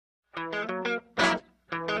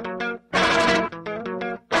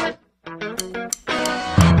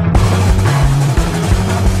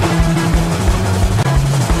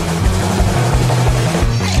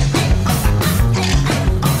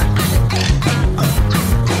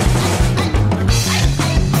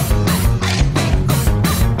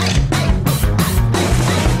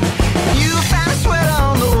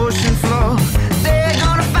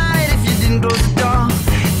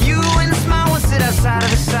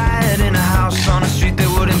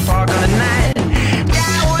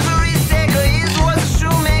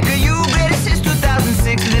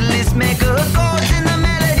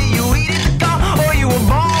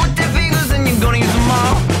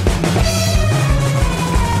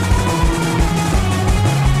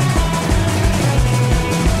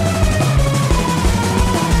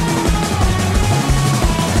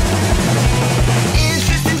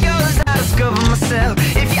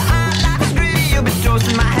If your art life is gritty, you'll be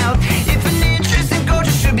toasting my health. If an interesting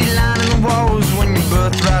culture should be lining the walls, when your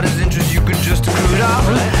birthright is interest, you could just accrue it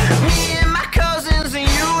all. Me and my cousins, and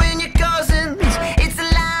you and your cousins, it's a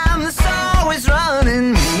line that's always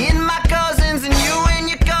running. Me and my cousins, and you and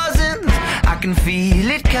your cousins, I can feel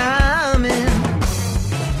it coming.